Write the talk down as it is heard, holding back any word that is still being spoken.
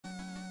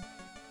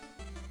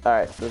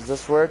Alright, does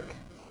this work?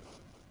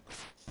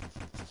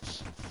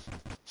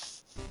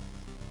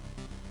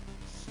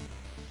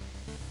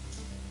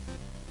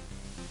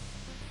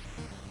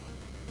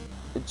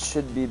 It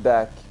should be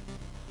back.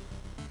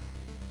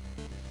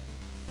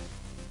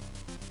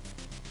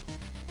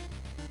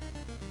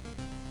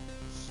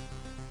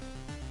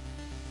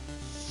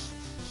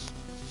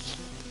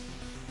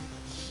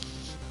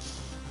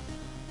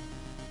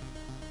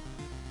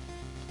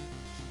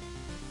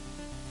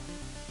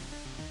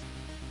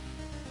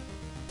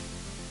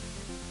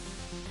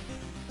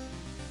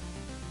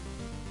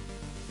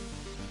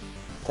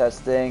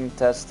 Testing,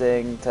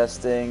 testing,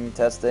 testing,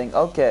 testing.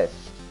 Okay.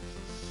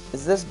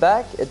 Is this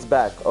back? It's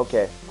back.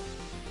 Okay.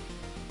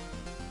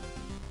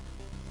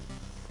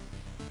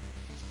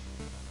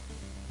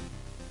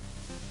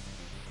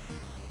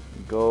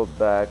 Go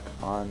back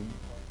on.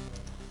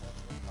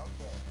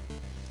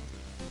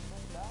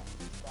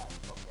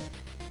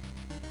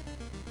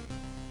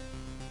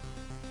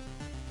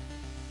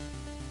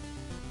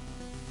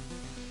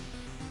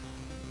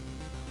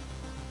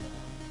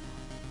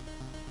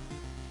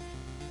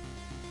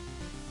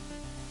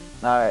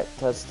 Alright,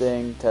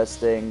 testing,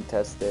 testing,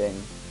 testing.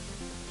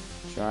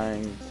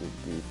 Trying to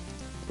beat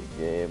the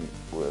game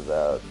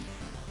without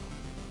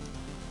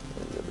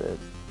it.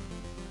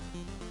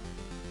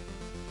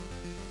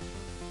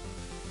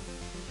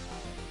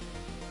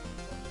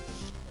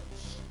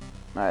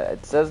 Alright,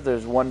 it says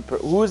there's one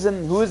who's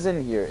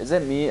in here? Is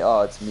it me?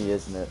 Oh, it's me,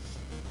 isn't it?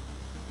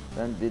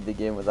 Trying to beat the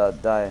game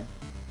without dying.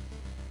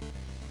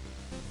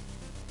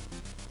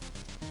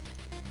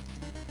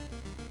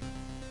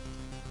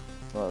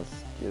 Let's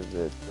give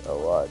it a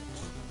watch.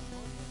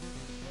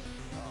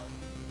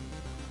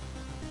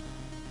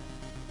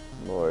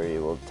 Lori,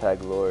 we'll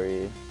tag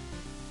Lori.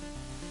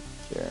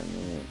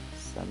 Jeremy,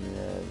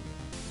 Samuel.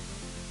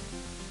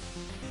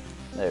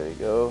 There we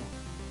go.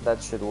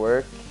 That should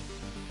work.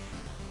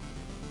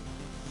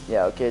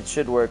 Yeah, okay, it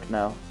should work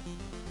now.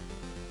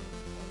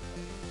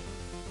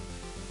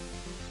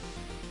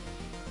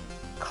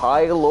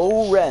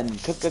 Kylo Ren.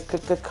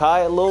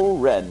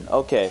 Kylo Ren.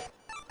 Okay.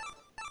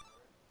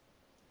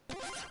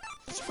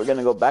 So we're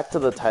gonna go back to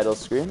the title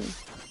screen.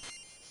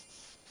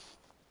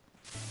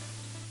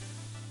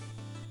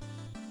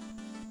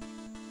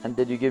 And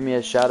did you give me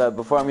a shout out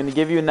before? I'm gonna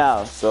give you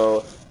now.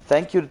 So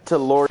thank you to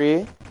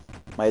Lori,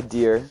 my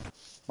dear,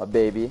 my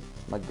baby,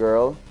 my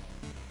girl,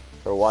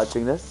 for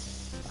watching this.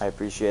 I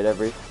appreciate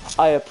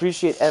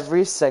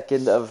every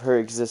second of her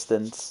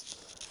existence.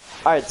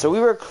 Alright, so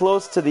we were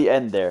close to the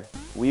end there.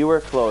 We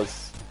were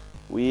close.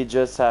 We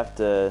just have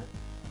to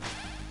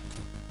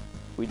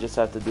do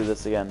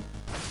this again.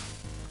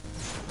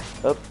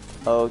 Oh,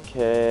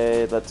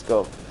 okay, let's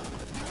go.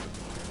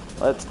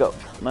 Let's go.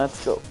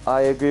 Let's go.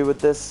 I agree with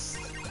this.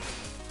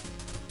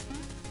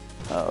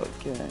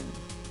 Okay.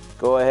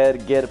 Go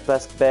ahead, get a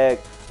plastic bag.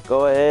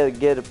 Go ahead,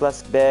 get a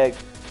plastic bag.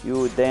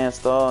 You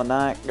danced all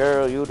night,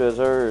 girl. You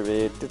deserve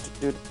it.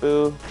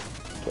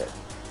 Okay.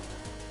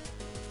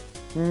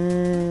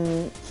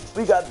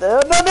 We got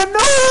the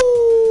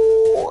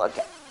no.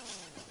 Okay.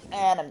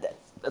 And I'm dead.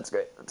 That's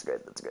great. That's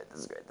great. That's great. This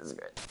is great. This is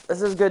great.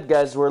 This is good,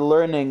 guys. We're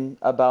learning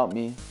about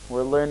me.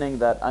 We're learning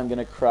that I'm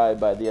gonna cry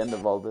by the end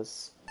of all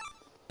this.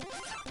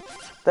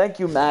 Thank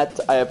you, Matt.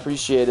 I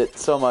appreciate it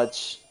so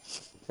much.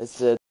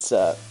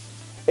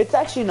 It's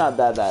actually not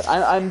that bad.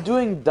 I'm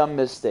doing dumb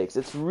mistakes.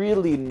 It's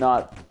really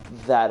not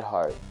that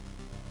hard.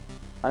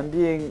 I'm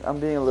being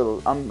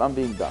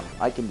dumb.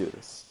 I can do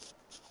this.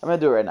 I'm gonna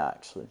do it right now.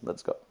 Actually,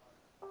 let's go.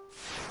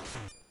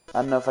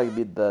 I don't know if I can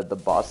beat the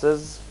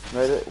bosses.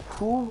 Right?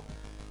 Who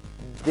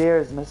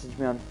dares message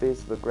me on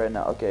Facebook right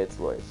now? Okay, it's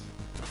Lois.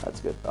 That's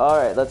good. All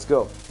right, let's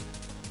go.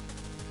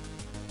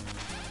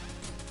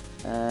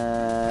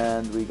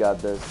 And we got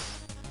this.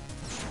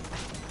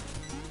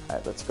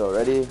 Alright, let's go.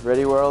 Ready?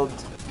 Ready, world?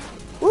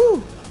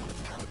 Woo!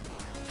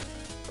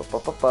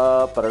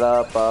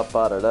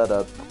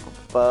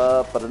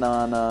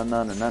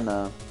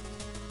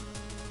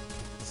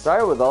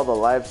 Sorry with all the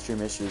live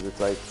stream issues. It's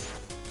like,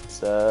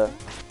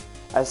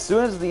 as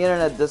soon as the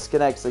internet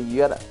disconnects, like you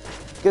gotta,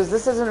 because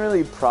this isn't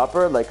really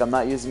proper. Like I'm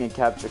not using a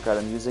capture card.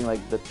 I'm using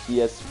like the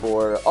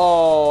PS4.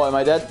 Oh, am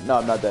I dead? No,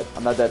 I'm not dead.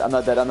 I'm not dead. I'm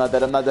not dead. I'm not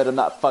dead. I'm not dead. I'm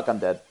not. Fuck, I'm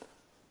dead.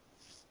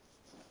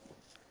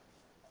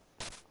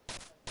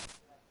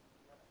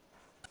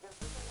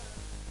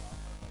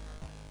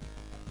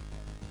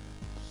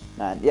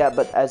 Man, yeah,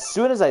 but as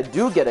soon as I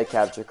do get a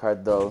capture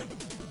card, though,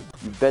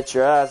 you bet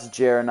your ass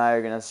Jer and I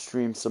are gonna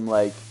stream some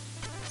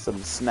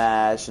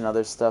Smash and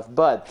other stuff.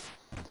 But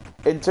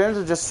in terms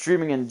of just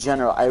streaming in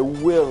general, I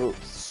will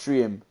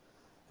stream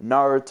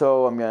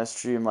Naruto. I'm gonna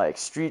stream like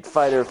Street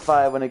Fighter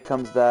 5 when it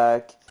comes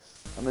back.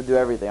 I'm gonna do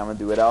everything. I'm gonna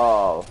do it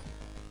all.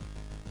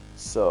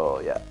 So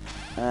yeah,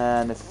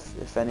 and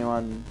if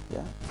anyone,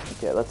 yeah,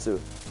 okay, let's do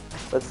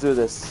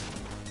this.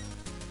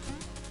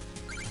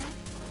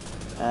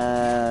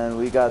 And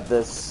we got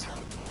this.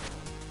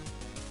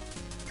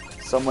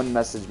 Someone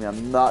messaged me.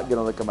 I'm not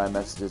gonna look at my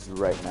messages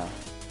right now.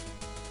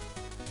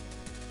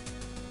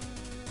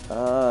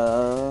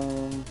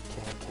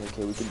 Okay.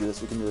 Okay, we can do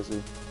this, we can do this.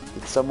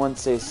 Did someone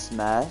say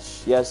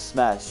Smash? Yes,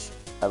 Smash.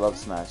 I love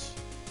Smash.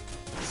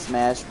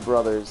 Smash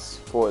Brothers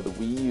for the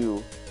Wii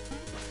U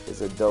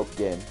is a dope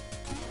game.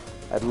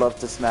 I'd love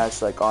to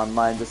Smash like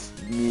online,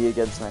 just me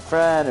against my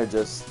friend, or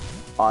just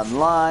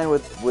online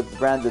with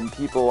random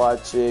people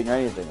watching, or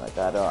anything like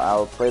that.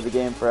 I'll play the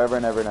game forever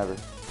and ever and ever.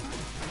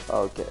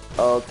 Okay,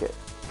 okay,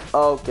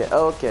 okay,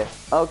 okay,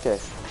 okay.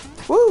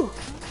 Woo!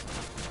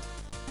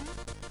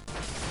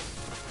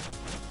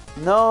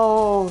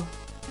 No!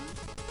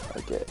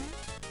 Okay.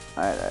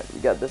 Alright,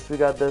 we got this, we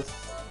got this.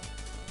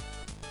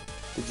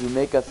 Did you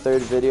make a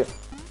third video?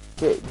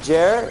 Okay,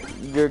 Jeremy,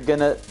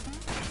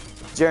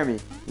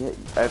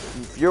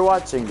 if you're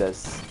watching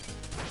this,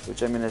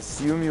 which I'm gonna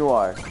assume you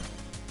are,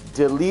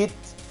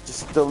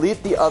 just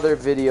delete the other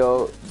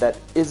video that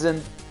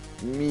isn't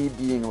me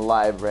being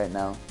live right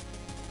now.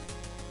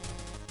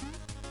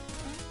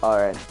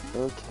 Alright,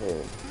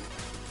 okay.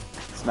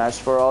 Smash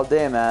 4 all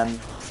day, man.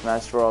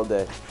 Smash 4 all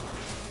day.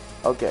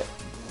 Okay.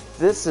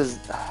 This is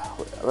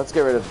let's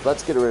get rid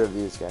of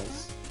these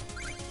guys.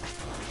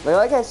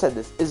 Like I said,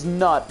 this is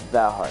not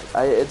that hard.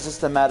 It's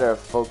just a matter of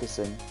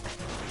focusing.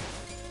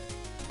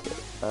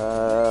 Okay.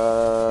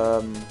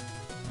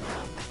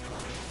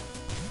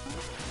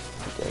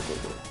 Okay.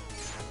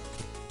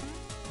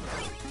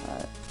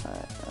 Alright.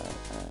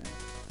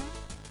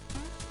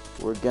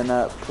 We're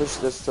gonna push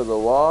this to the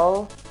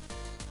wall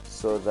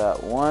so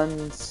that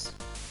once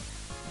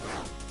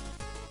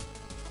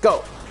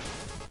go.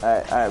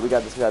 Alright, we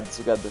got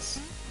this.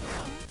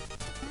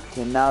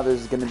 Okay, now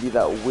there's gonna be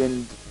that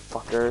wind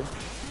fucker.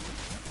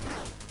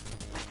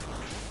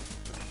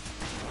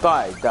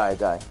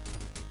 Die.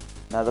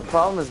 Now the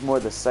problem is more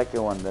the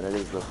second one than it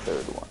is the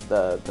third one,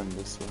 than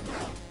this one.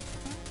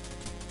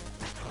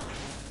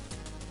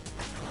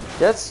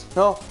 Yes?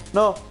 No,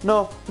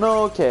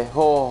 okay.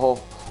 Ho.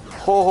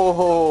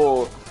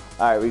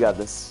 Alright, we got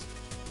this.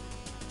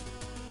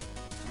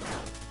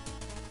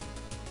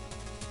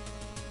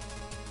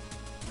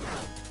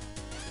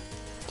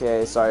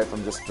 Okay, sorry if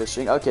I'm just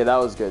fishing. Okay, that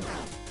was good.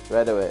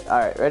 Right away.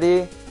 Alright,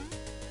 ready?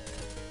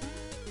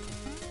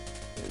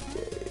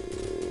 Okay,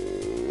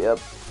 yep.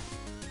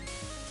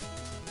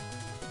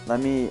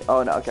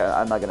 Oh no, okay,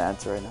 I'm not gonna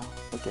answer right now.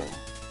 Okay.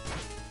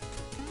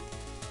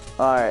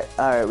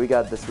 Alright, we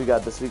got this.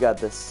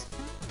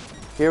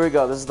 Here we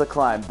go, this is the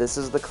climb. This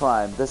is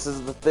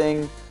the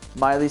thing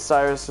Miley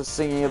Cyrus was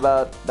singing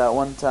about that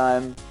one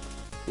time.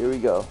 Here we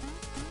go.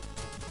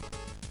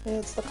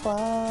 It's the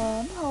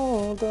climb,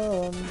 hold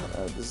on.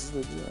 This is the,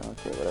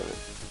 okay, whatever.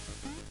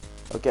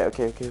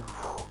 Okay.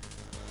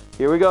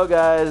 Here we go,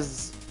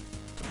 guys.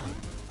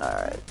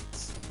 Alright.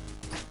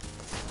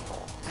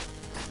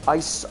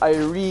 I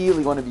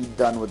really want to be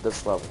done with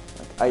this level.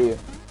 Like,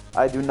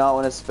 I do not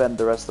want to spend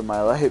the rest of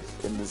my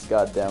life in this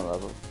goddamn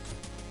level.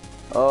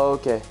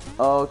 Okay.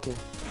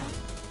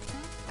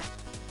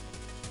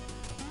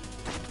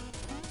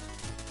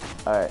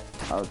 Alright.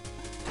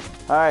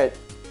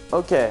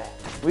 Okay.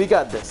 We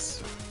got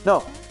this. No.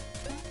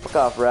 Fuck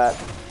off, rat.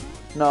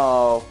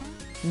 No.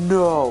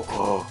 No.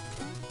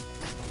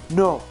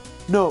 No.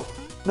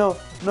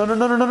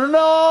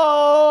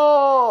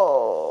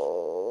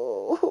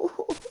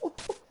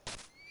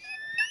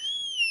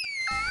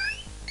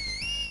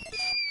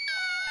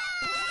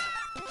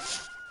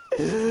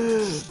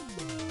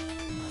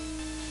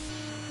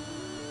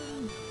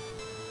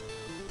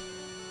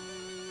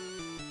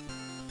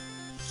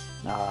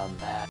 Oh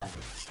man.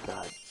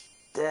 God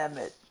damn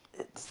it.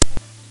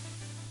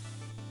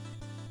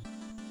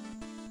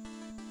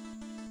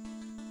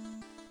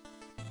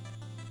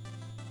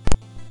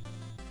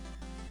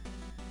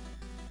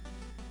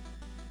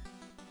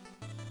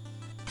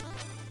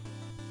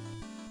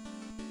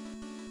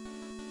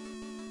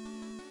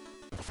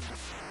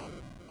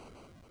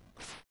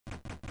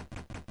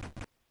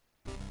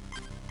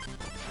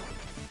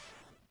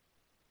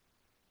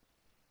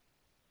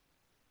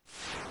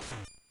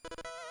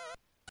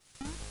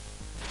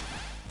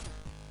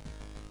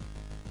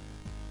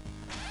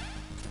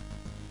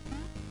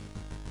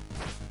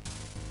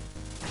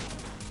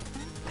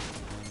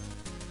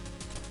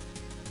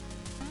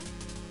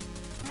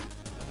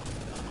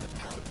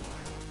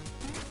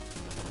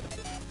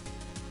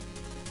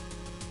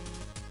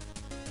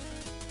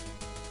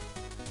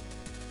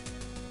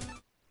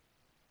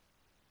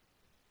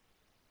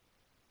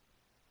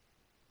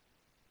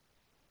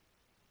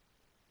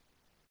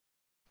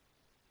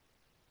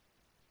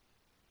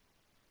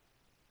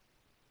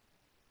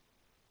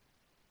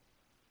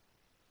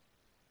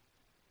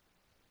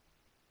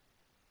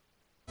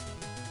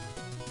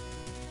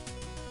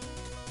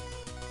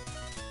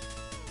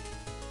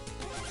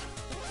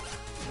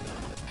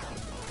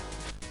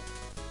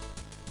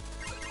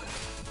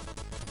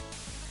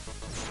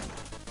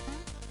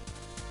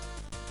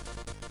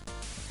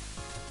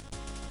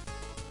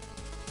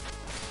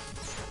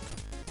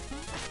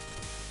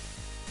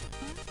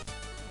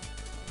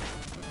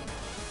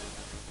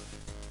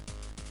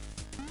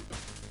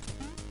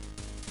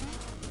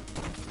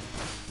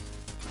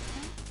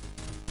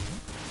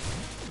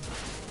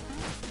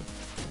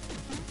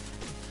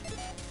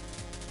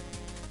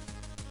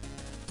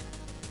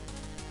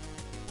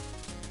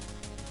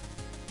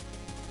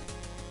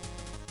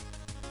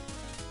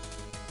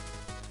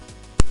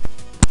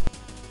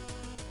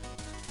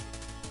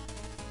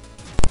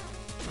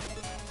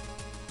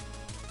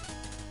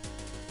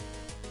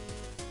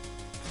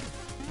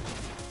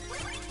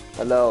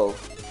 Hello.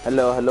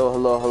 Hello, hello,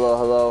 hello, hello,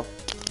 hello.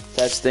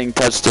 Testing,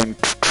 testing.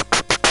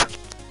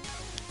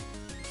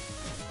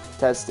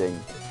 Testing.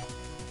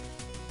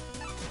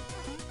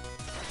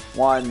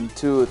 1,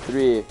 2,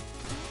 3.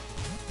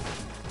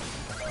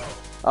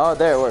 Oh,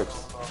 there it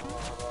works.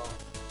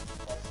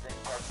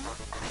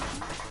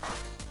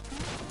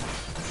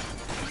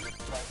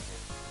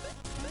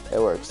 It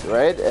works,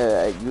 right?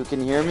 You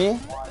can hear me?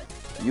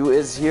 You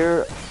is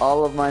hear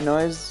all of my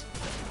noise?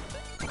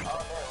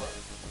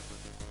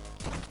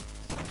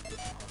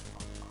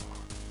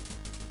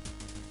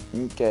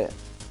 Okay.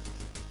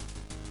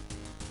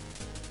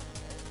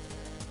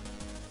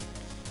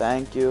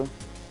 Thank you.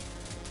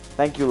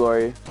 Thank you,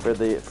 Lori, for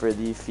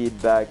the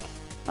feedback.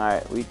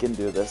 Alright, we can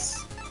do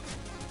this.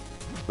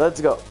 Let's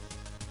go.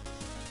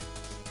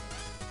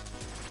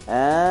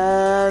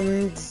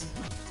 And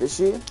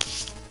fishy.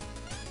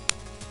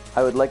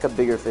 I would like a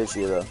bigger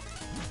fishy though.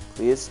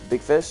 Please,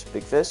 big fish,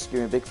 give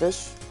me a big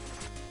fish.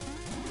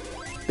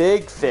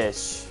 Big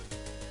fish.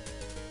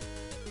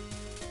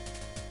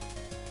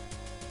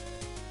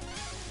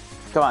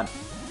 Come on.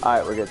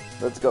 Alright, we're good.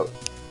 Let's go.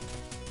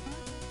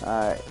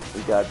 Alright,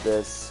 we got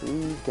this.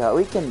 We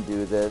can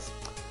do this.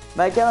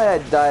 Man, I can't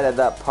believe I died at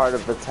that part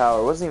of the tower.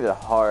 It wasn't even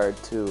hard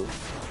too.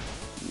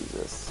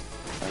 Jesus.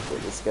 Okay,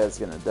 this guy's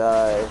gonna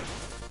die.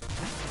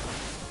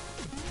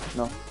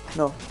 No,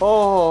 no.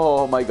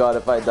 Oh my god,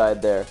 if I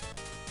died there.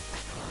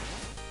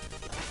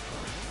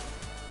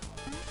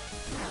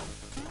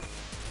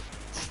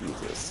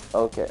 Jesus.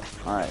 Okay,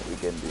 alright, we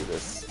can do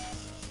this.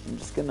 I'm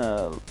just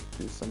gonna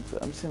do something.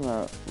 I'm just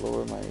gonna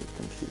lower my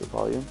computer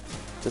volume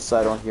just so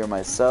I don't hear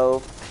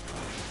myself.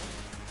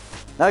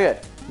 Okay,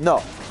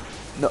 no.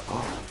 No.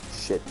 Oh,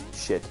 shit.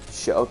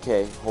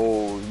 Okay,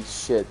 holy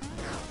shit.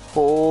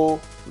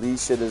 Holy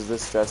shit, is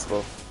this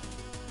stressful.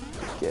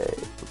 Okay,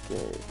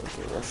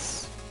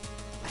 yes.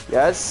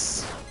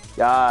 Yes.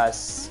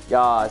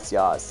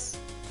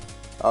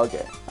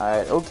 Okay,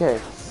 alright, okay.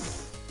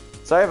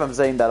 Sorry if I'm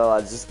saying that a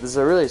lot. It's just, this is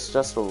a really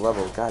stressful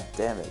level. God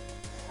damn it.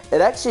 It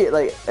actually,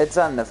 like, it's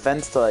not an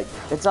offense to, like,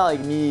 it's not like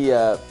me,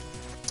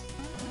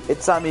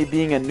 it's not me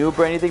being a noob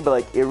or anything, but,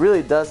 like, it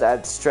really does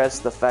add stress,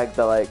 the fact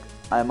that, like,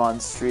 I'm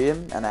on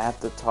stream and I have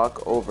to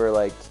talk over,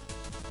 like,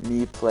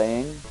 me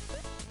playing.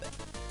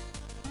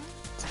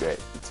 It's great.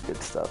 It's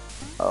good stuff.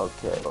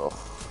 Okay. Oh.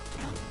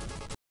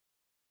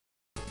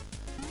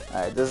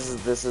 Alright, this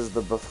is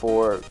the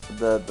before,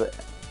 this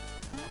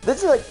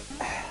is, like,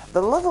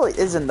 the level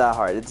isn't that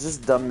hard. It's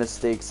just dumb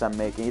mistakes I'm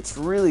making. It's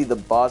really the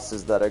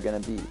bosses that are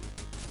gonna be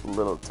a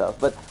little tough.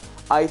 But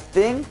I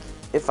think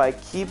if I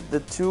keep the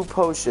 2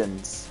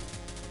 potions,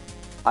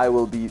 I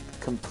will be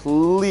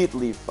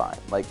completely fine.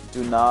 Like,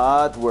 do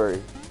not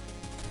worry.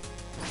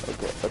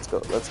 Okay, let's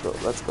go.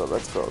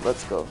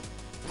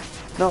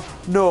 No.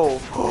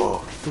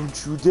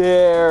 Don't you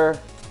dare.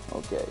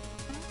 Okay.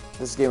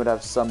 This game would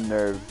have some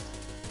nerve.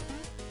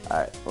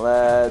 Alright,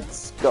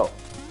 let's go.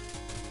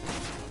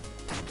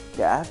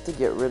 Okay, I have to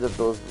get rid of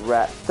those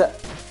rats.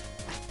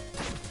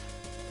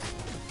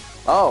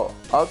 Oh,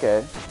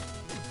 okay.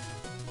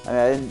 I mean,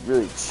 I didn't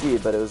really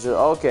cheat, but it was just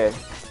okay.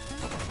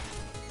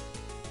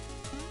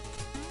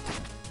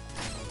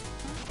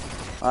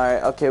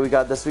 Alright, okay, we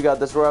got this.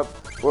 We're up.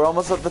 We're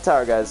almost up the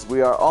tower, guys.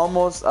 We are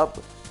almost up.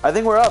 I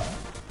think we're up.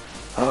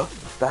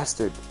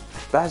 Bastard.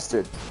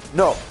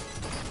 No.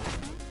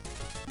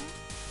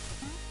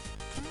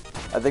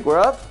 I think we're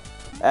up.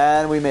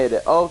 And we made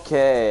it.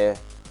 Okay.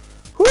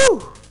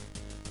 Whew.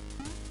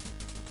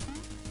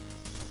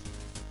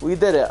 We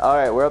did it.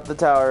 Alright, we're up the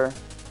tower.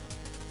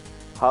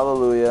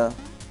 Hallelujah.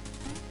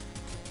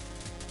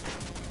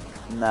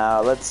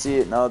 Now, let's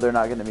see. No, they're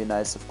not going to be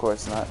nice. Of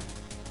course not.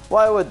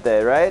 Why would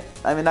they, right?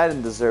 I mean, I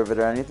didn't deserve it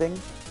or anything.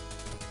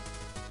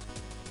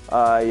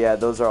 Yeah,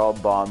 those are all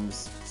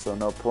bombs. So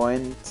no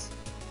point.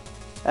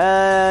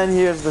 And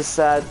here's the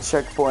sad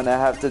checkpoint I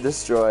have to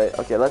destroy.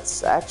 Okay,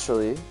 let's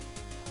actually...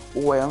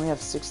 Oh, I only have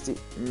 60...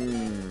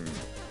 I'm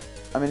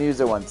going to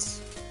use it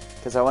once.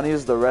 Because I want to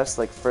use the rest,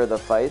 like, for the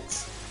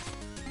fights.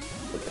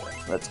 Okay,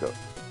 let's go.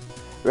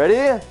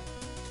 Ready?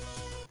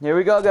 Here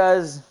we go,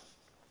 guys.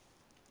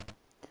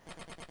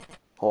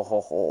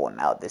 Ho,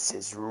 now this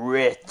is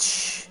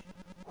rich.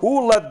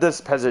 Who let this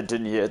peasant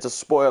in here to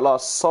spoil our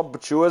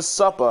sumptuous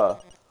supper?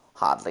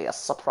 Hardly a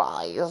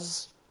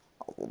surprise.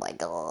 Oh my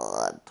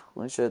god.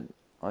 We should...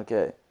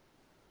 Okay.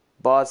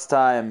 Boss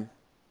time.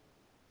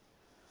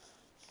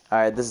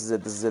 Alright, this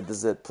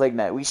is it. Plague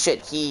Knight. We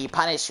should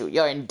punish you.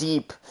 You're in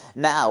deep.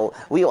 Now,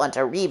 we want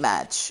a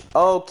rematch.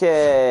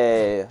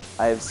 Okay.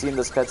 I have seen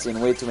this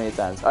cutscene way too many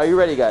times. Are you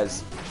ready,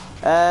 guys?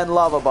 And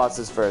lava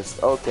bosses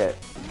first. Okay.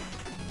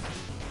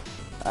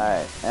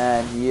 Alright,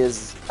 and he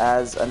is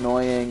as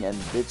annoying and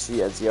bitchy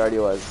as he already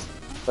was.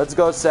 Let's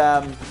go,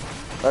 Sam.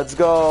 Let's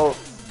go.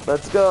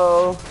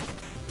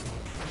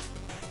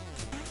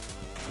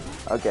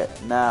 Okay,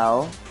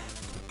 now...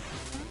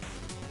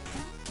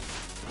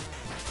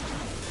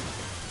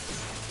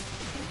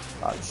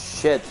 Oh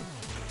shit.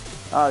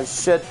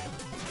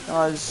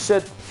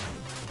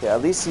 Okay,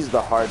 at least he's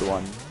the hard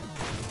one.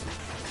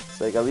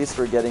 Like, at least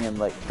we're getting him,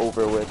 like,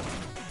 over with.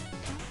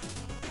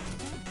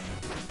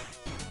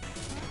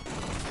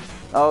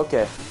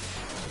 Okay.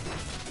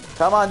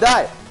 Come on,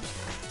 die!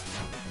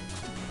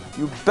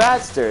 You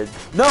bastard!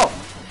 No!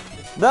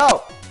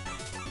 No!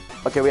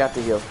 Okay, we have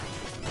to heal.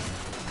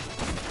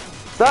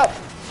 Stop!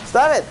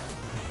 Stop it!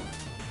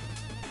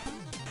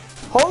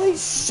 Holy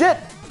shit!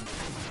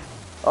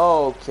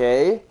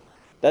 Okay.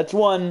 That's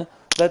one.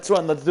 That's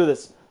one. Let's do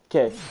this.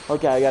 Okay.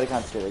 Okay, I gotta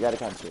concentrate. I gotta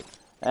concentrate.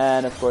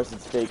 And of course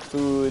it's fake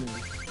food.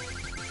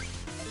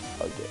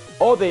 Okay.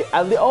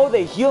 Oh,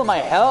 they heal my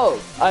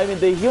health. I mean,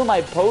 they heal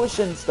my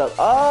potion stuff.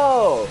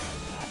 Oh!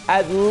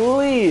 At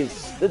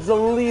least. That's the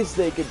least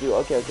they could do.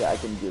 Okay, okay, I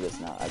can do this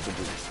now. I can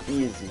do this.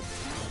 Easy.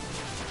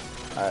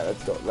 Alright,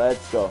 let's go.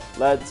 Let's go.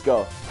 Let's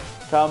go.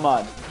 Come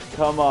on.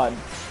 Come on.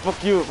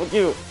 Fuck you. Fuck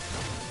you.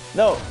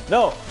 No.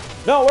 No.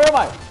 No, where am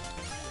I?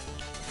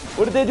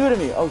 What did they do to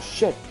me? Oh,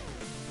 shit.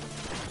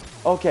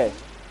 Okay.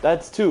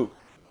 That's 2.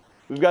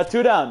 We've got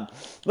 2 down.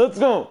 Let's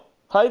go.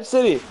 Hype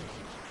City.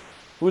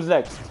 Who's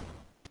next?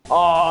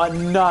 Oh,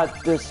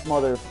 not this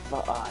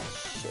motherfucker. Ah,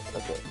 shit.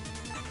 Okay.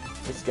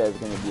 This guy's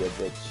gonna be a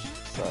bitch.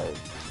 Sorry.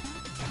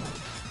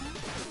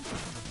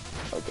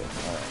 Okay.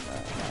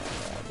 Alright.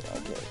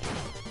 Okay.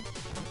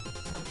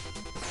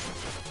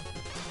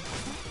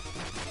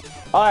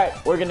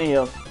 Alright, we're gonna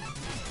heal.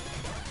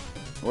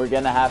 We're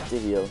gonna have to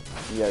heal.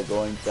 We are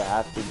going to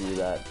have to do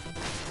that.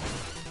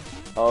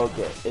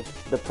 Okay,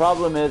 if the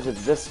problem is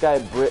if this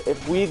guy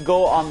if we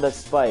go on the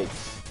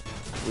spikes,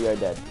 we are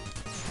dead.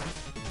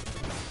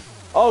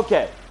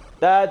 Okay,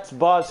 that's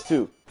boss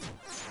 2.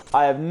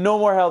 I have no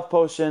more health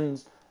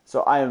potions,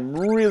 so I am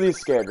really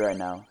scared right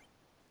now.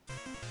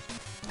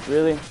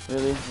 Really?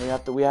 Really?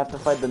 We have to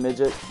fight the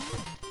midget.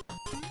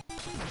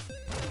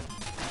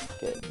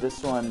 Okay,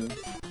 this one.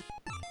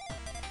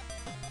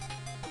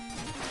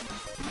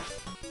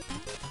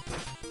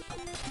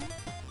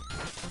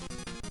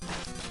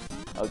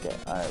 Okay,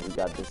 alright, we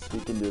got this. We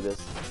can do this.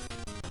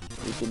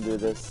 We can do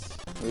this.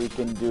 We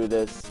can do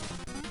this.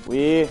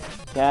 We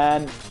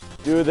can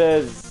do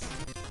this.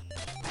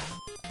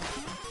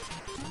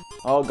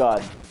 Oh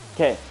god.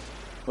 Okay.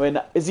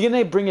 Is he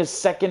gonna bring his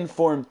second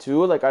form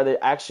too? Like, are they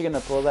actually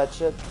gonna pull that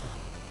shit?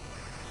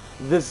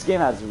 This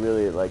game has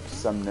really, like,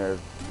 some nerve.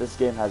 This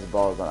game has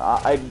balls on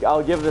it.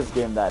 I'll give this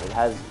game that. It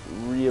has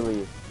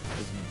really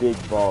just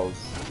big balls.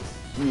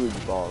 Just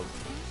huge balls.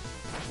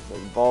 It's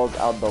like balls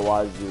out the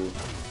wazoo.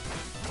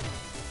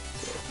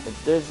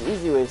 There's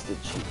easy ways to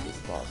cheat this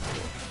boss.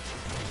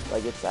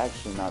 Like, it's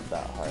actually not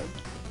that hard.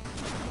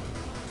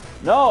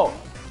 No!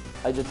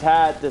 I just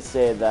had to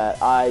say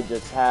that. I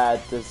just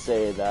had to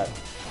say that.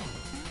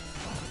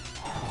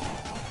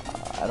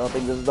 I don't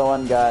think this is the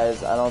one,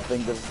 guys. I don't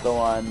think this is the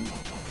one.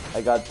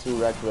 I got too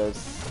reckless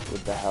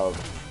with the health.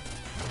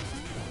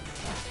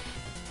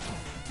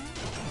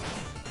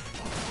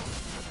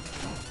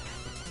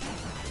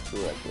 Too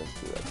reckless,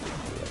 too reckless,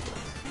 too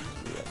reckless,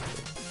 too reckless.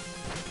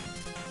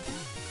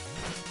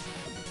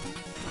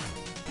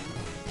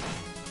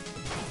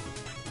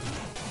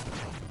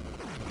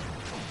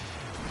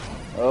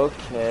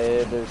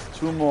 Okay, there's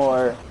 2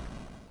 more.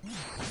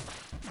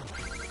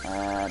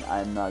 And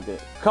I'm not good.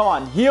 Come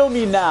on, heal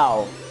me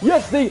now.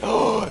 Yes, they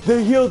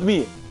healed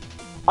me.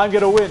 I'm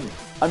gonna win.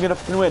 I'm gonna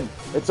fucking win.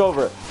 It's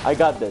over. I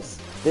got this.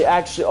 They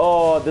actually,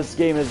 oh, this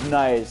game is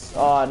nice.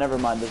 Oh, never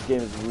mind. This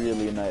game is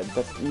really nice.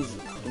 That's easy.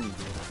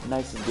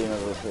 Nicest game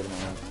I've ever played in my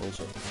life. Holy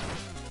shit.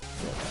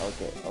 Yeah,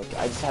 okay, okay.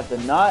 I just have to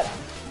not.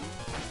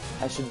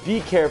 I should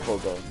be careful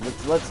though.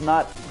 Let's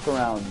not fuck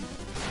around.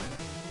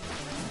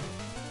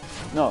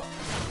 No.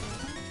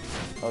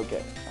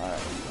 Okay.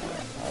 Alright.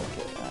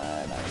 Okay.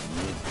 And I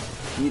need to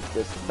keep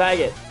this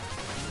faggot.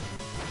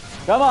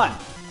 Come on.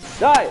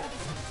 Die.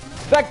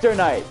 Spectre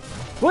Knight.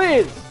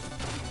 Please.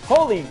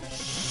 Holy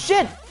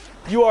shit.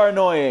 You are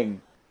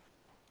annoying.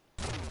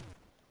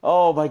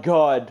 Oh my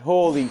god.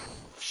 Holy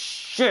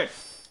shit.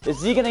 Is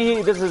he gonna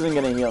heal? This isn't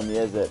gonna heal me,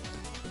 is it?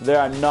 They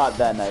are not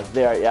that nice.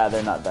 They are, yeah,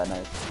 they're not that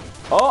nice.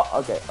 Oh,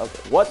 okay,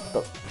 okay. What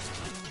the?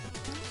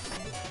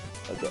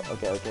 Okay,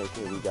 okay, okay,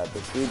 okay. We got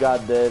this. We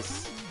got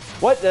this.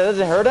 What? That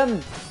doesn't hurt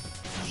him?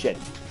 Shit.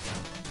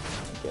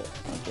 Okay,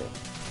 okay.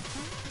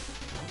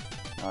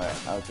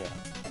 Alright, okay.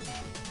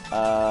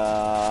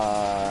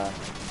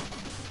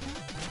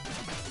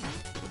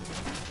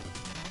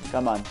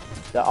 Come on.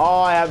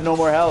 Oh, I have no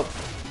more health.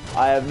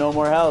 I have no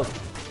more health.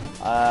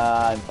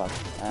 I'm fucked.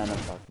 And I'm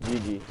fucked.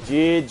 GG.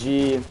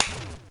 GG.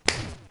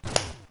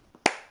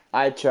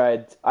 I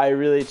tried. I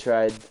really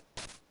tried.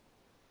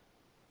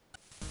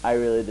 I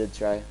really did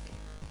try.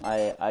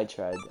 I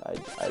tried. I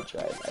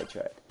tried. I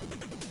tried.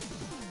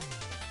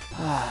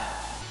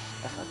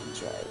 I fucking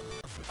tried.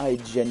 I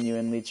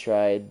genuinely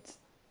tried.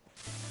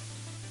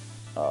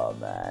 Oh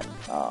man.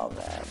 Oh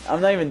man. I'm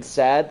not even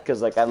sad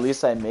because like at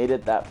least I made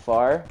it that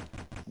far.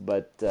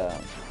 But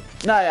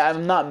no,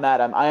 I'm not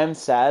mad. I am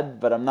sad,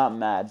 but I'm not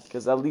mad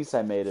because at least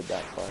I made it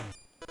that far.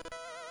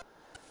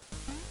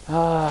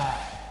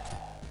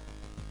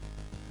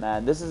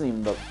 Man, this isn't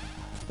even the.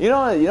 You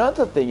know what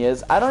the thing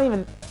is? I don't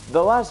even.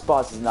 The last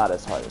boss is not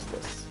as hard as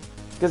this.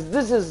 Because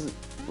this is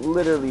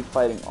literally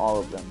fighting all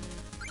of them.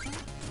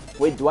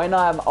 Wait, do I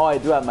not have... Oh, I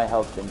do have my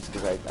health things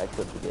because I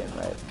quit the game,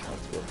 right?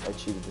 That's good. I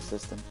cheated the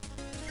system.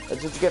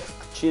 That's what you get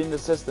for cheating the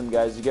system,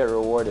 guys. You get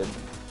rewarded.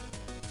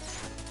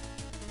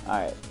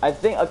 Alright. I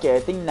think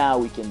now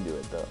we can do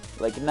it, though.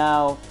 Like,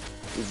 now,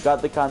 we've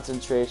got the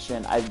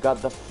concentration. I've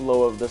got the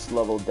flow of this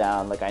level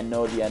down. Like, I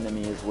know the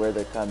enemy is where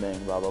they're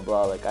coming, blah, blah,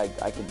 blah. Like, I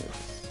can do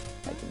this.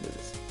 I can do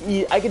this.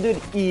 I can do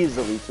it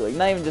easily, too. Like,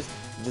 not even just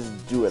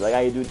do it. Like,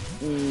 I can do it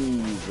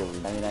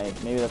easily. I mean,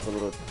 maybe that's a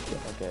little...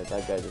 Okay,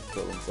 that guy just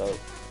killed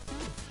himself.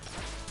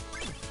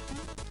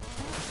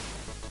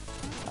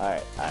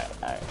 Alright.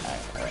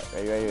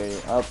 Ready.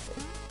 Up.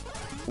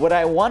 What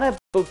I want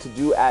people to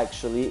do,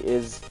 actually,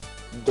 is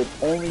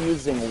only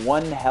using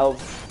one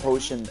health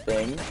potion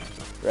thing,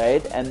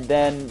 right? And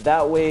then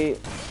that way...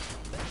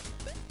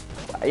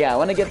 Yeah, I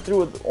want to get through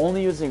with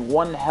only using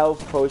one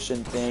health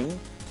potion thing.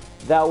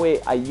 That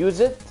way, I use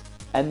it,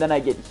 and then I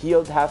get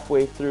healed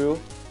halfway through.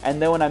 And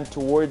then when I'm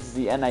towards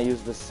the end, I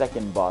use the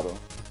second bottle.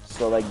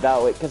 So, like,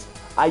 that way... Because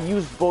I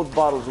used both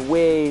bottles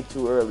way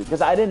too early.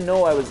 Because I didn't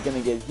know I was going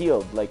to get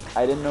healed. Like,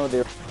 I didn't know they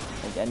were...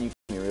 Like, and you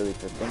me really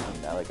for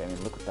thinking that. Like, I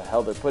mean, look what the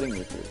hell they're putting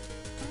me through.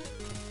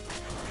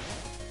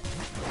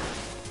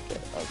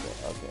 Okay.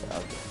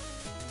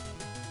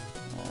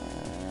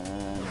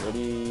 And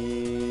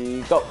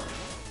ready... Go!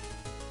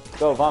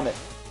 Go, vomit.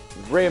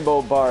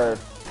 Rainbow bar.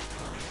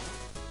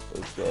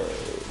 Okay,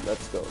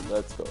 let's go.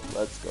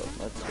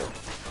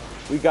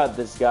 We got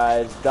this,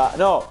 guys.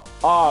 No!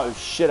 Oh,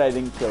 shit, I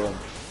didn't kill him.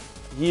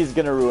 He's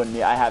gonna ruin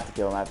me. I have to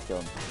kill him.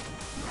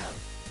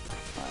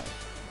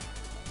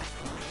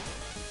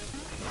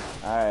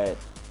 Alright.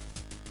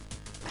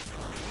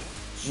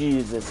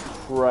 Jesus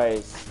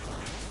Christ.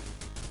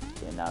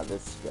 Okay, now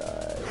this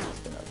guy is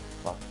gonna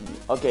fuck me.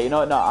 Okay, you know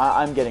what? No,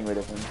 I'm getting rid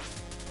of him.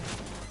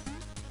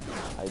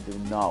 I do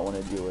not want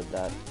to deal with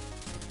that.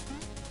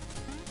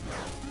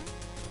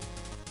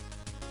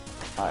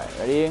 Alright,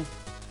 ready?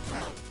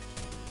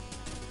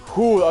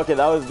 Whew, okay,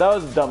 that was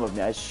dumb of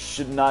me. I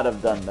should not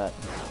have done that.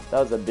 That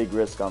was a big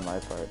risk on my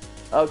part.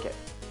 Okay.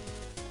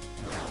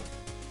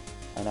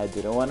 And I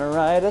didn't want to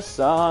write a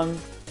song,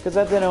 cause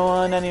I didn't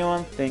want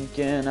anyone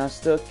thinking I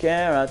still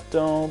care, I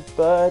don't,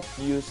 but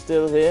you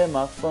still hit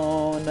my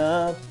phone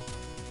up.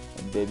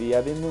 And baby,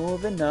 I've been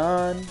moving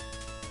on.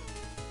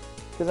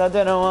 Cause I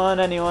didn't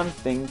want anyone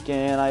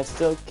thinking I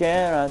still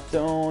care, I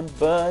don't,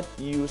 but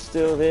you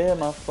still hit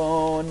my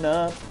phone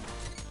up.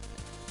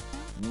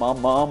 My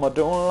mama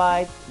don't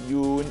like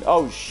you.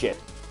 Oh shit.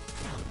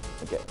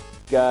 Okay,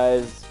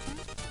 guys.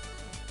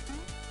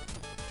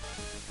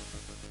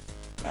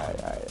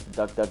 Alright.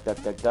 Duck.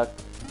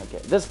 Okay,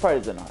 this part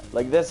isn't hard.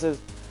 Like, this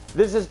is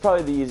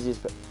probably the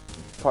easiest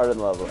part of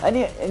the level. And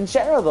in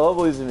general, the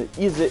level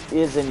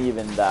isn't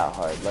even that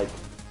hard. Like,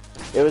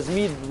 it was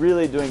me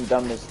really doing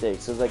dumb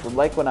mistakes. It's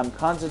like when I'm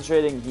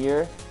concentrating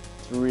here,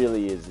 it's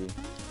really easy.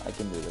 I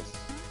can do this.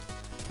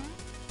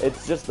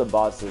 It's just the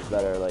bosses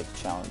that are, like,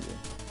 challenging.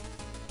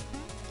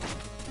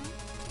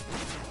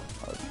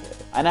 Okay.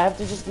 And I have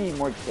to just be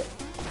more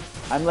careful.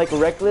 I'm, like,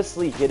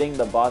 recklessly hitting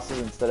the bosses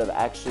instead of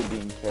actually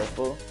being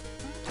careful.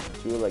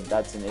 Too, like,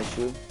 that's an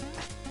issue.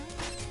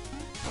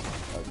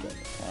 Okay,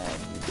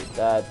 and you did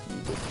that,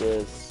 you did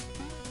this.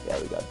 Yeah,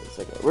 we got this.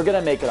 Okay, we're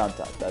gonna make it on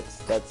top.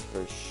 That's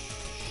for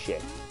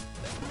shit.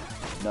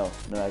 No,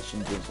 I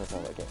shouldn't jinx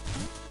myself. Okay.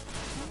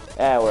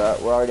 Yeah,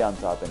 we're already on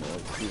top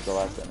anyway. He's the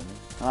last enemy.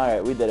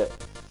 Alright, we did it.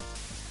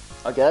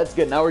 Okay, that's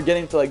good. Now we're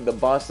getting to, like, the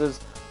bosses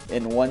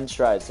in one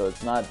try, so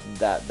it's not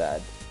that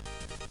bad.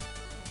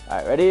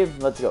 Alright, ready?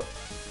 Let's go.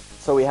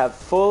 So we have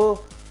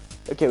full...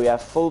 Okay, we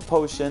have full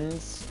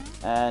potions,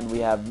 and we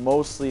have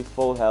mostly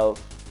full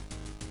health.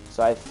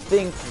 So I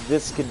think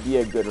this could be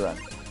a good run.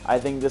 I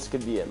think this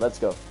could be it. Let's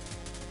go.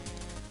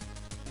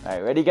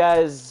 Alright, ready,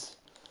 guys?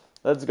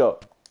 Let's go.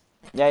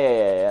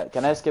 Yeah.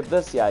 Can I skip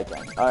this? Yeah, I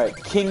can. Alright,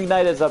 King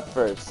Knight is up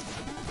first.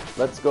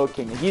 Let's go,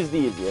 King. He's the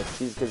easiest.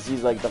 Because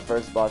he's like the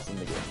first boss in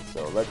the game.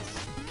 So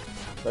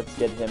let's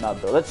get him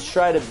out though. Let's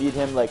try to beat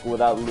him like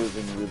without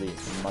losing really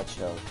much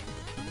health.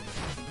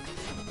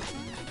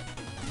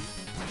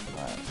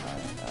 Alright.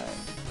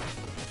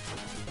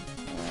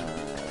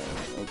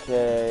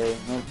 Okay.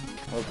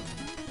 Oh.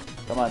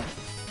 Come on.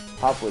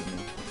 Hop with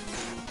me.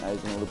 Now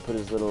he's gonna put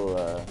his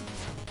little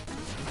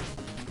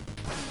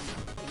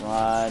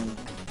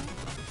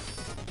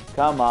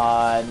Come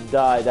on.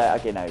 Die.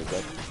 Okay, now you're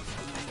dead.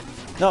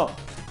 No,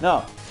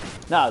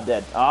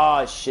 dead.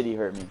 Oh shit, he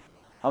hurt me.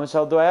 How much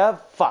health do I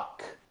have?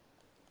 Fuck.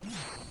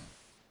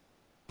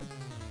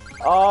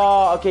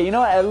 Oh, okay, you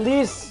know what? At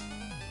least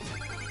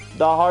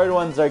the hard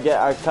ones are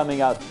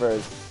coming out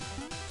first.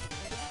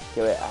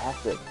 Okay, wait, I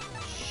have to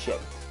shit.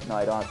 No,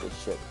 I don't have to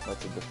shit.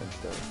 That's a different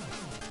story.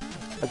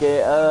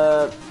 Okay,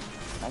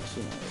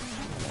 actually no.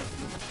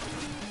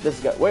 This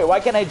guy. Wait, why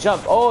can't I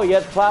jump? Oh, he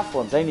has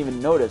platforms. I didn't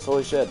even notice.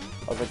 Holy shit.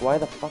 I was like, why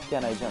the fuck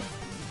can't I jump?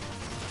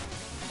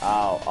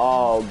 Ow.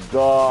 Oh,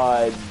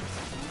 God.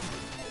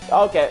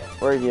 Okay,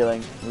 we're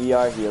healing. We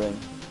are healing.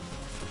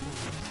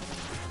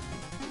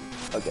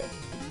 Okay.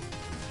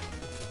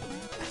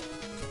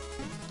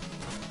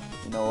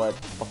 You know what?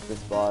 Fuck this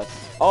boss.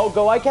 Oh,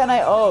 go! Why can't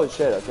I? Oh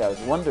shit! Okay, I was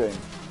wondering.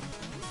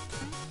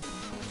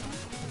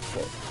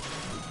 Okay.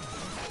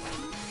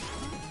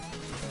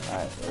 All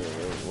right,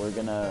 we're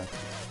gonna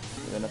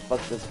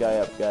fuck this guy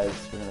up, guys.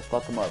 We're gonna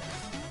fuck him up.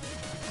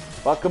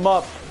 Fuck him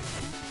up.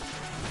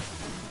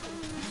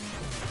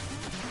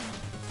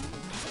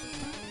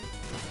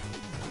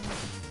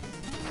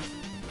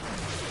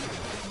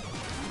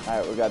 All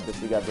right, we got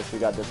this. We got this. We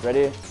got this.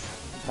 Ready?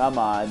 Come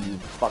on, you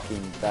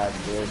fucking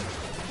bastard.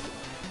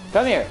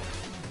 Come here.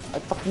 I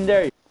fucking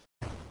dare you.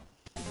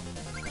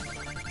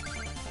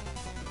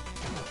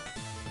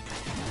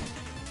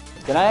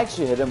 Can I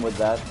actually hit him with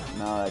that?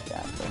 No, I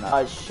can't.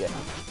 Oh shit.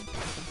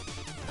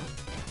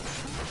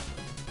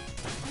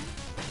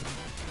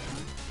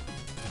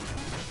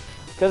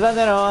 Cause I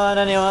didn't want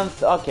anyone.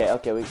 Okay,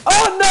 okay.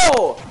 Oh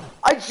no!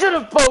 I should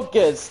have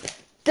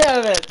focused.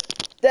 Damn it!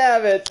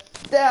 Damn it!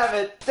 Damn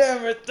it!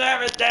 Damn it!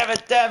 Damn it! Damn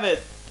it! Damn it!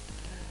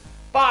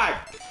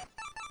 Fuck!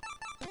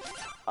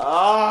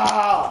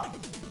 Ah!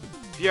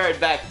 Be right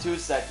back. 2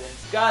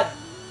 seconds. God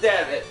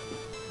damn it!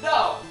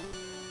 No!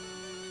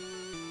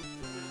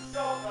 This is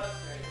so frustrating.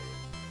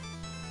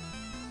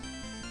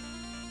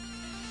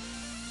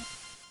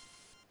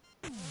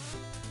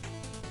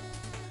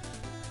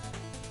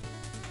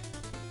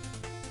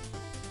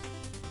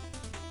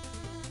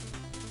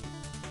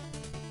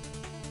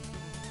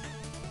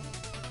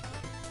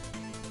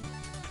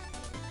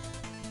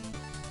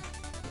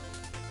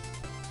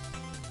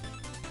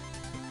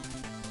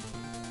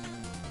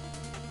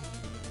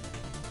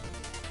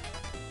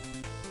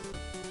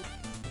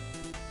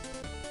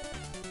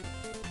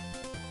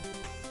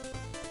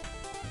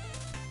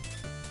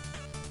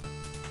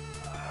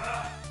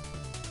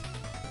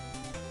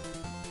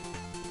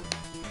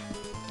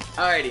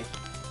 Alrighty.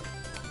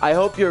 I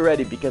hope you're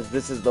ready because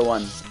this is the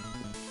one.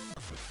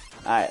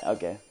 Alright,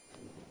 okay.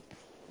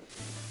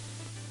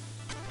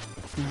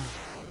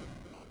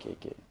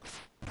 Okay.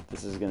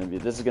 This is gonna be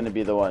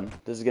the one.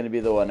 This is gonna be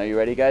the one. Are you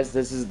ready, guys?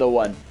 This is the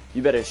one.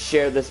 You better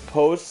share this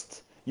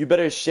post. You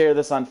better share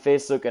this on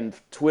Facebook and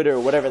Twitter,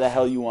 whatever the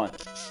hell you want.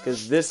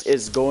 Because this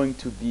is going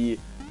to be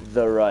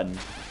the run.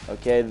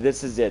 Okay,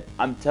 this is it.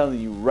 I'm telling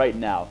you right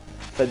now.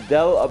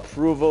 Fidel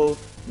approval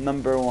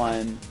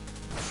 #1.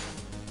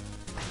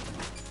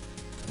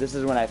 This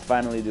is when I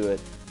finally do it.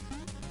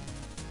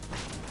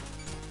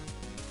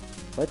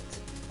 What?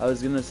 I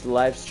was gonna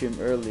live stream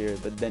earlier,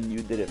 but then you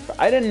did it.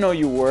 I didn't know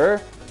you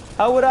were.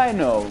 How would I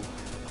know?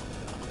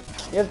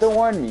 You have to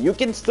warn me. You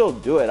can still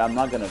do it. I'm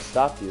not gonna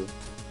stop you.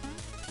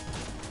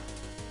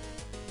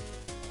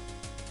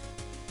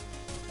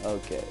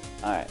 Okay.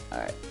 Alright,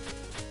 alright.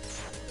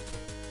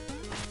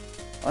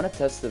 I wanna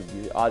test if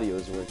the audio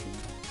is working.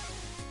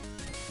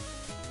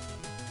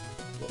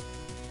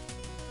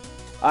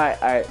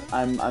 Alright,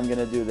 I'm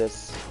gonna do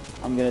this.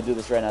 I'm gonna do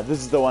this right now. This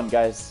is the one,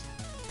 guys.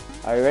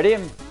 Are you ready?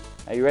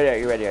 Are you ready? Are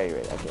you ready? Are you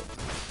ready? Okay.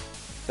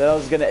 That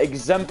was gonna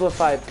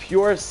exemplify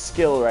pure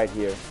skill right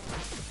here.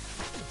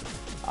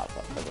 Oh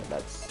fuck, okay,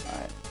 that's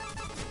alright.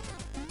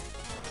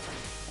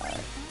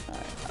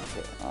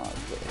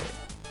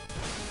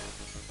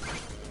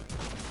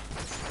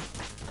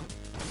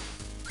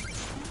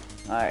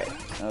 Okay. Alright,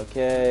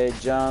 okay,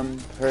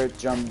 jump, hurt,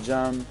 jump,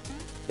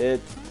 hit,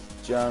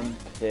 jump,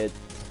 hit.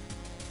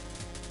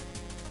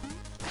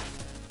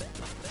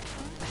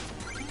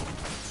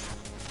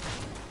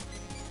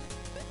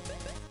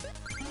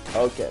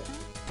 Okay.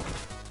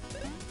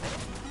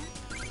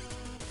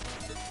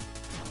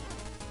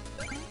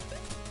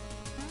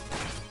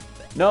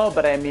 No,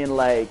 but I mean,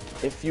 like,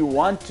 if you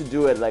want to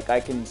do it, like, I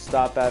can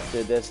stop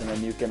after this and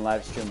then you can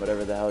live stream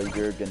whatever the hell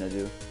you're gonna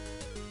do.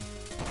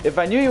 If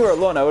I knew you were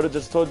alone, I would have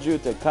just told you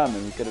to come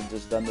and we could have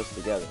just done this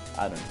together.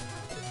 I don't know.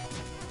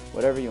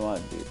 Whatever you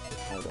want, dude.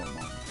 I don't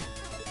mind.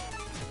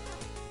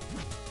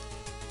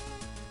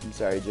 I'm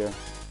sorry, Joe.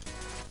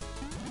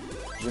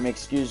 Je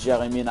m'excuse,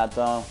 Jérémy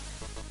Nathan.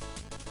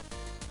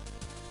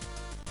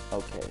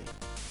 Okay.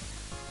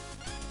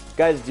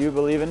 Guys, do you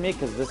believe in me?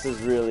 Because this is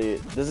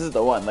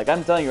the one. Like,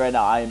 I'm telling you right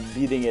now, I am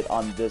beating it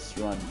on this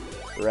run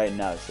right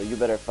now. So you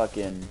better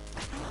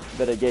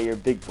get your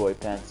big boy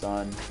pants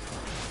on.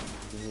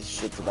 This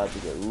shit's about to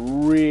get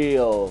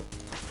real.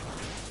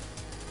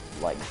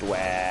 Like,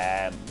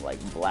 dwam, like,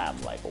 blam,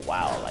 like,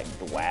 wow, like,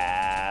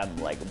 dwam,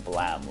 like,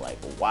 blam, like,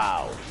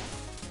 wow.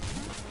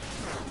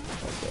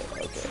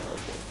 Okay.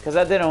 Because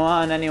I didn't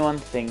want anyone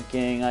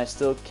thinking I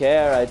still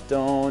care, I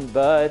don't,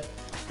 but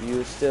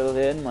you still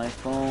hit my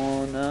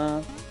phone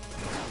up.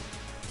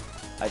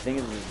 I think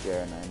it's just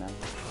Jaren right now.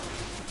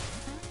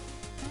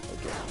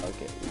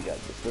 Okay, we got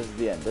this.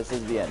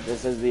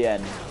 This is the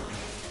end.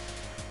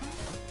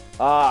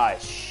 Ah,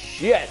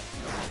 shit!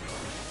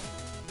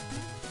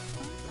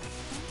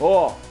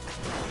 Oh!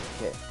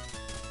 Okay.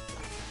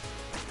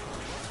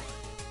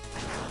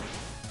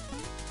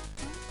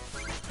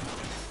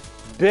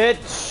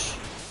 Bitch!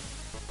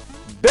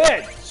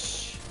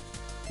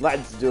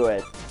 Let's do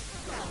it.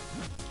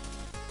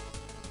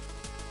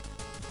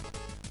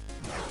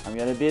 I'm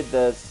gonna beat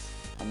this.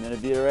 I'm gonna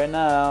beat it right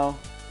now.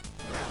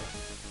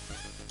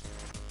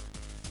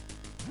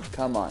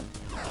 Come on.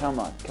 Come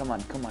on. Come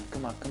on. Come on.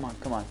 Come on. Come on.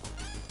 Come on.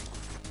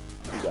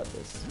 We got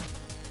this.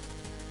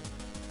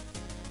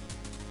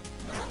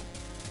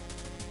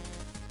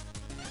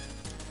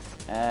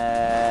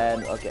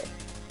 And okay.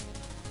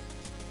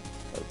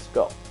 Let's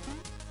go.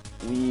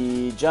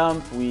 We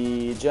jump,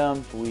 we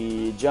jump,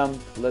 we jump.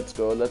 Let's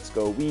go, let's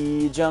go.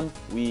 We jump,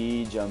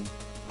 we jump.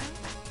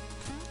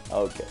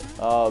 Okay.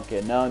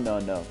 Okay, no, no,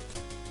 no.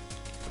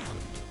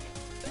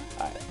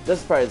 Alright,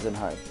 this part isn't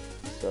hard.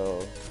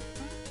 So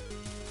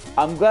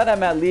I'm glad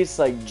I'm at least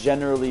like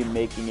generally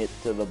making it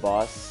to the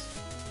boss.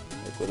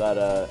 Like without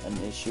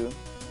an issue.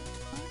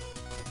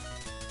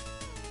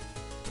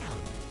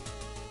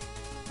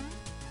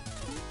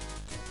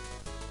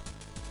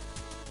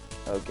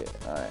 Okay,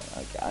 alright,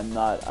 okay. I'm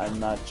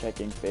not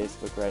checking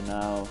Facebook right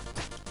now.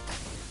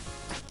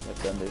 You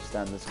have to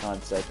understand this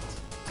concept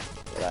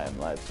that I am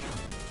live streaming.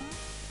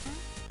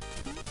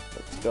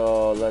 Let's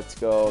go, let's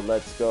go,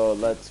 let's go,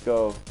 let's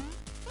go.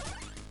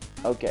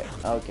 Okay,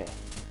 okay.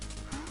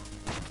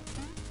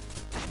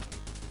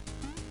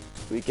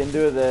 We can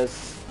do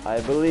this.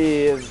 I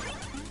believe.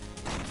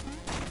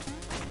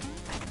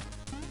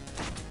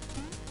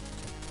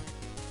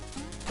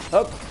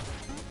 Up.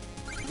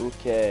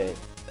 Okay.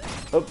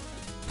 Up.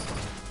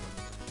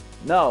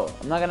 No,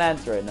 I'm not gonna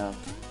answer right now.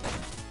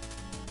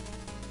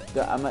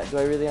 Do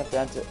I really have to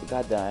answer?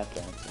 God damn, I have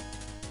to answer.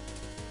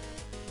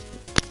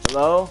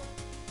 Hello?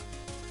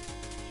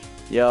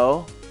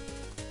 Yo?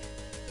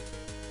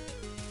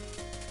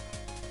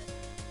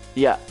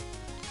 Yeah.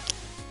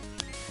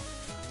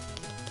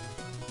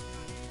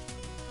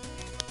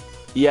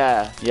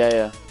 Yeah.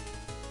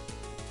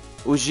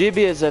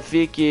 Ujibi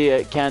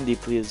Zafiki candy,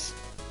 please.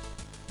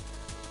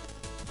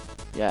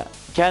 Yeah.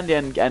 Candy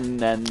and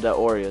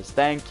Oreos.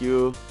 Thank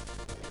you.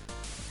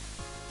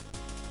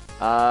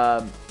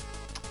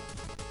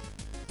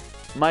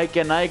 Mike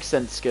and Ike's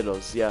and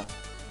Skittles, yeah.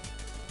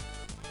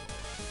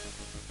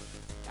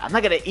 I'm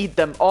not gonna eat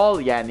them all,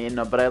 Yanni,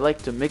 no, but I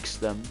like to mix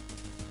them.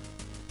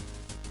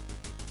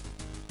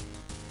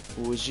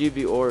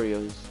 Ujibi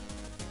Oreos.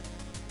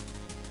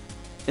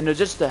 You know,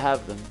 just to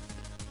have them.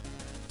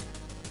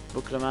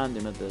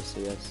 Buklamandi na this,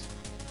 yes.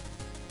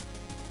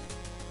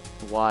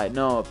 Why?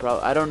 No,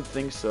 I don't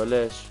think so,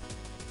 Lish.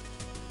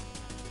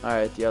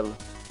 Alright, yellow.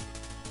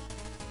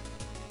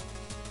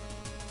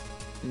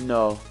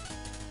 No.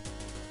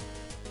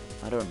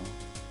 I don't know.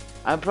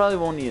 I probably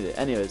won't eat it.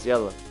 Anyways,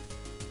 yellow.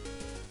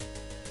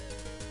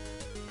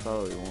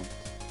 Probably won't.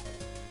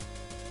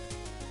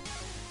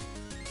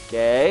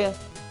 Okay.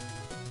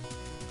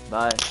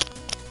 Bye.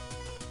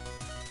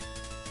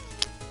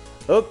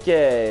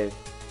 Okay.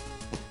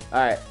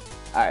 Alright.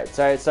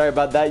 Sorry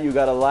about that. You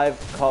got a live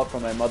call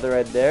from my mother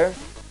right there.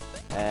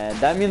 And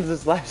that means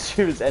this live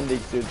stream is ending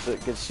soon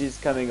because she's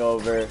coming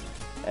over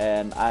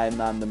and I'm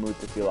not in the mood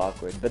to feel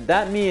awkward. But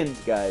that means,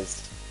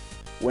 guys,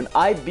 when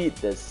I beat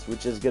this,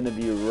 which is gonna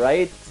be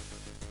right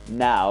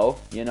now,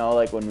 you know,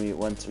 like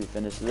once we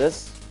finish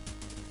this.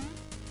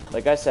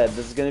 Like I said,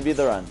 this is gonna be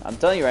the run. I'm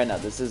telling you right now,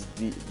 this is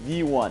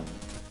the one.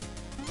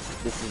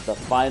 This is the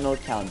final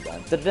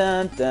countdown. Dun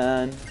dun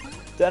dun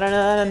dun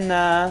dun dun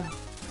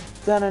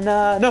dun dun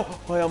dun. No!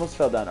 Oh, I almost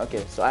fell down.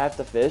 Okay, so I have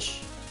to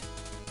fish.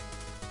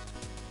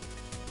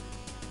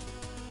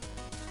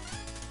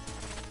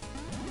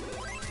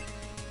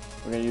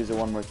 We're gonna use it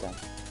one more time.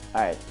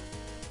 Alright.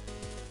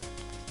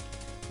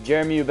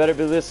 Jeremy, you better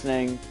be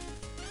listening.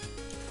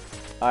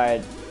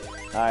 Alright.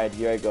 Alright,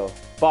 here I go.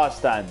 Boss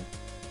time.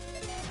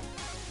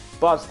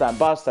 Boss time,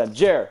 boss time.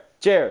 Jer,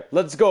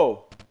 let's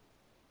go.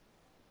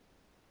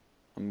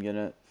 I'm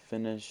gonna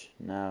finish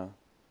now.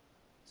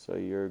 So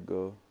you're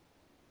go.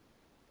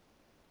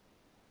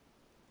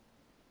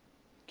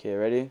 Okay,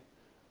 ready?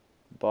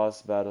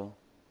 Boss battle.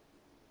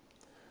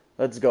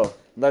 Let's go.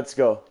 Let's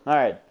go.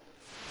 Alright.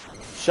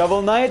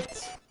 Shovel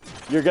Knight,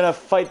 you're gonna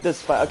fight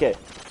this fight. Okay,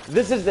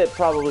 this is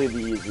probably the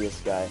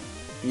easiest guy.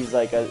 He's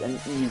like an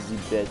easy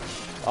bitch.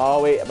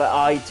 Oh wait, but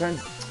he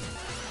turns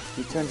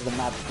the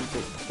map into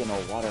fucking a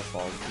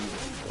waterfall.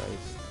 Jesus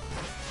Christ.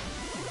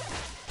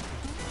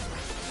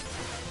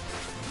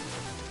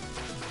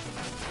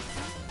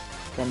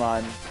 Come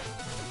on.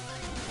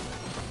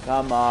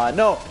 Come on.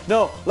 No,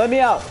 let me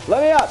out.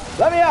 Let me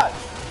out.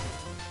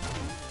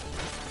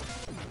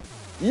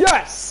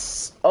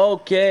 Yes!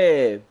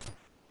 Okay.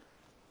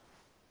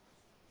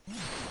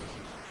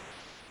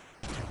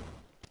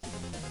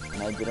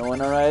 I didn't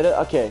want to ride it.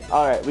 Okay,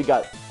 alright, we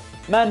got it.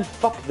 Man,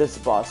 fuck this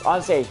boss.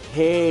 Honestly, I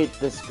hate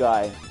this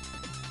guy.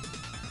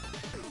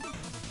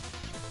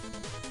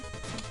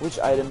 Which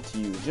item to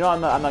use? You know, I'm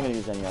not gonna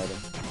use any item.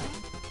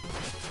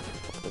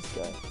 Fuck this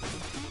guy.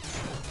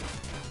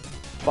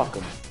 Fuck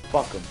him.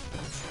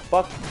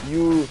 Fuck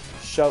you,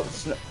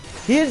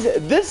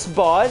 this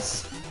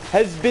boss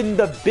has been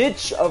the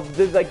bitch of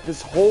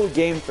this whole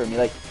game for me.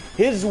 Like,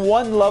 his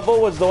one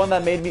level was the one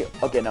that made me.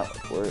 Okay, no,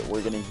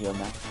 we're gonna heal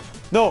now.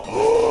 No!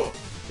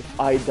 If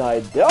I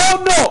died there.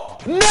 Oh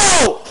no!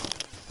 No!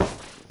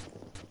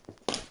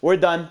 We're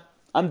done.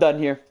 I'm done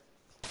here.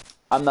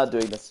 I'm not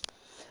doing this.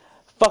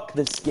 Fuck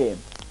this game.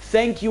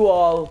 Thank you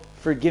all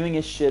for giving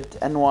a shit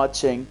and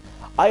watching.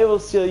 I will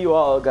see you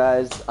all,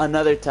 guys,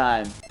 another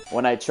time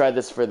when I try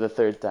this for the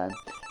 3rd time.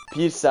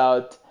 Peace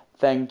out.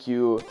 Thank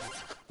you.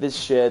 Fuck this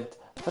shit.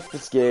 Fuck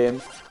this game.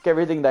 Fuck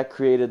everything that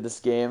created this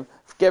game.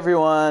 Fuck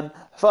everyone.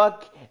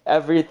 Fuck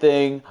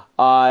everything.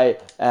 I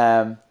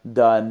am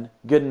done.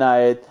 Good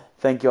night.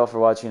 Thank you all for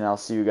watching, and I'll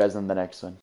see you guys in the next one.